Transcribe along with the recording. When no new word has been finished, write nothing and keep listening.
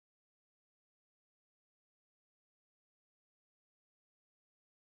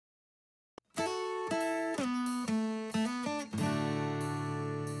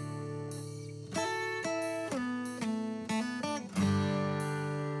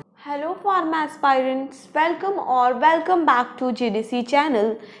Hello Pharma aspirants, welcome back to GDC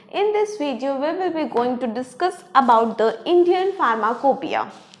channel. In this video we will be going to discuss about the Indian Pharmacopoeia.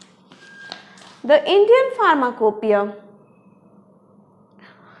 The Indian Pharmacopoeia.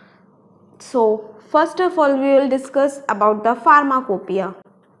 So first of all we will discuss about the Pharmacopoeia.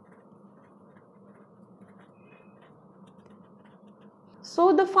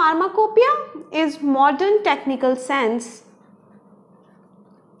 So the Pharmacopoeia is modern technical sense.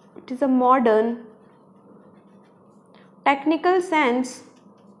 It is a modern technical sense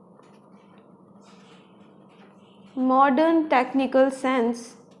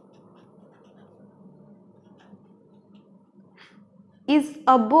is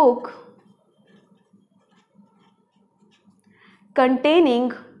a book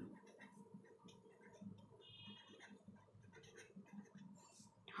containing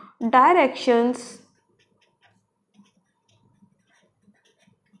directions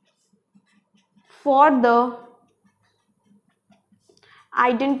for the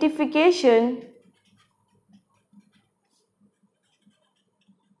identification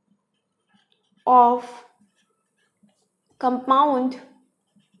of compound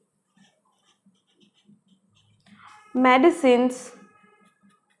medicines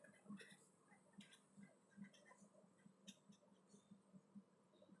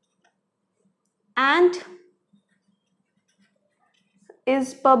and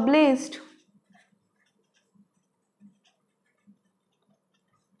is published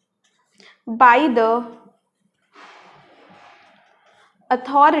by the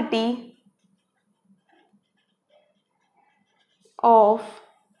authority of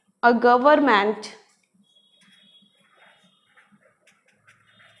a government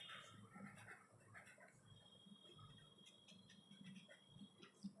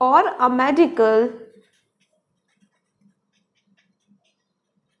or a medical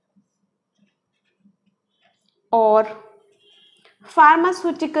or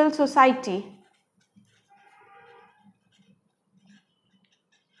pharmaceutical society.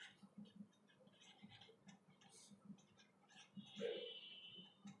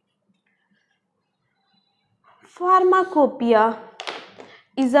 Pharmacopoeia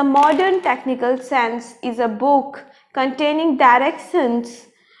is a modern technical sense is a book containing directions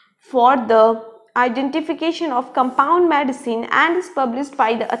for the identification of compound medicine and is published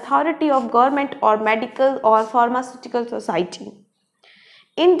by the authority of government or medical or pharmaceutical society.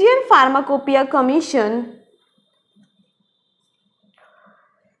 Indian Pharmacopoeia Commission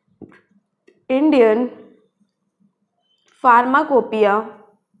Indian Pharmacopoeia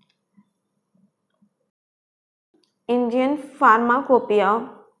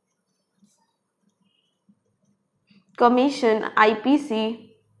Commission IPC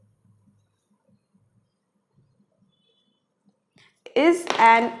is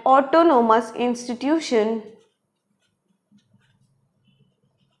an autonomous institution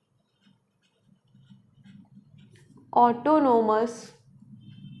of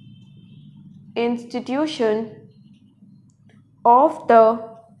the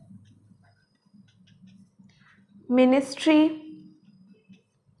Ministry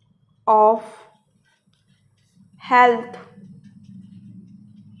of Health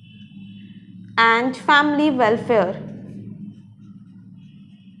and Family Welfare.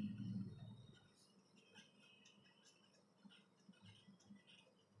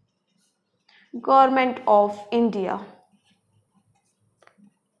 Government of India.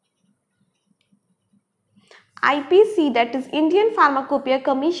 IPC, that is Indian Pharmacopoeia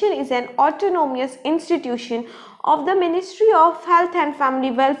Commission, is an autonomous institution of the Ministry of Health and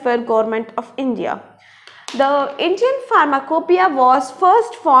Family Welfare, Government of India. The Indian Pharmacopoeia was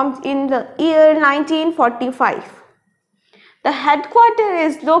first formed in the year 1945. The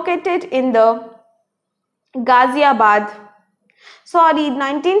headquarters is located in the Ghaziabad.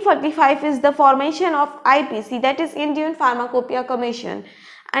 1945 is the formation of IPC, that is Indian Pharmacopoeia Commission,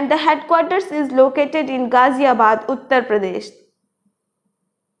 and the headquarters is located in Ghaziabad, Uttar Pradesh.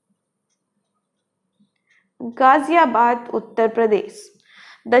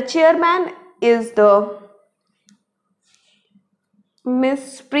 The chairman is the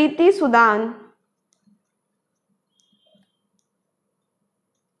Miss Preeti Sudan,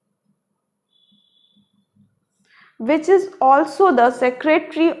 which is also the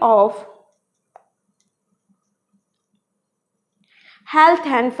Secretary of Health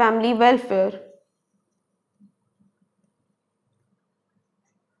and Family Welfare.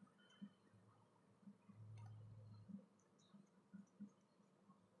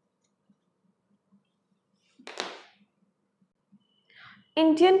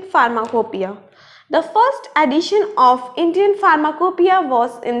 Indian Pharmacopoeia. The first edition of Indian Pharmacopoeia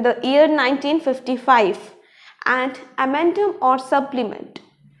was in the year 1955 and addendum or supplement.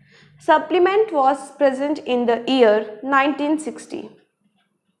 Supplement was present in the year 1960.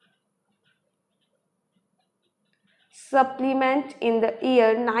 Supplement in the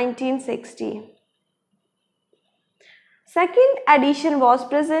year 1960. Second edition was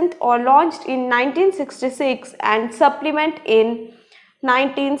present or launched in 1966 and supplement in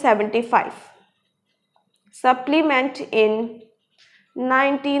 1975. Supplement in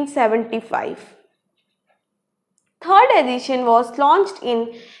 1975. Third edition was launched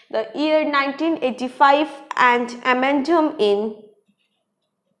in the year 1985 and addendum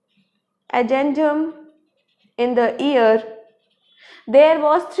in the year. There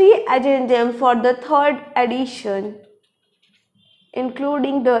was 3 addendum for the third edition,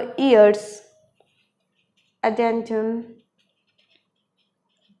 including the years addendum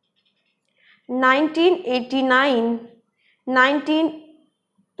 1989,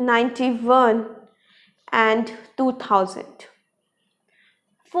 1991 and 2000.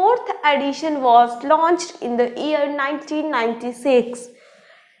 Fourth edition was launched in the year 1996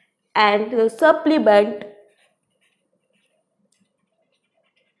 and the supplement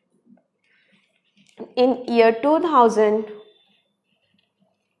in year 2000,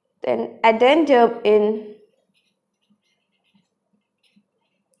 then addendum in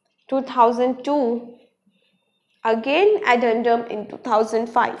 2002, again addendum in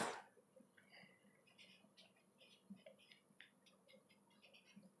 2005.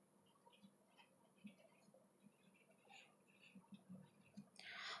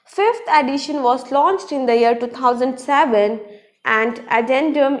 Fifth edition was launched in the year 2007 and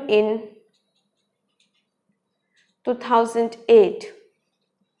addendum in 2008.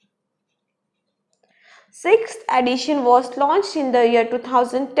 Sixth edition was launched in the year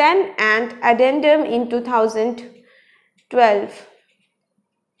 2010 and addendum in 2012.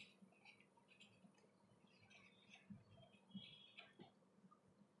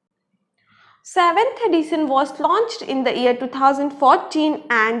 Seventh edition was launched in the year 2014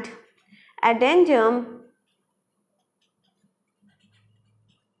 and addendum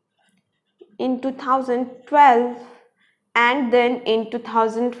in 2012 and then in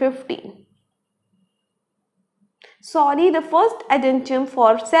 2015. Sorry, the first addendum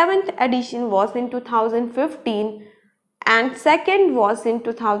for 7th edition was in 2015 and second was in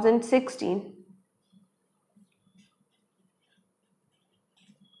 2016.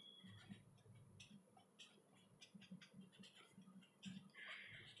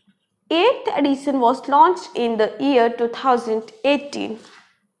 8th edition was launched in the year 2018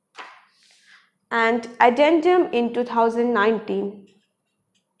 and addendum in 2019.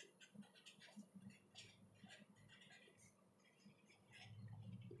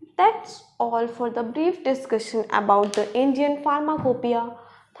 That's all for the brief discussion about the Indian Pharmacopoeia.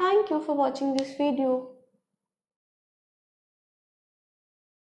 Thank you for watching this video.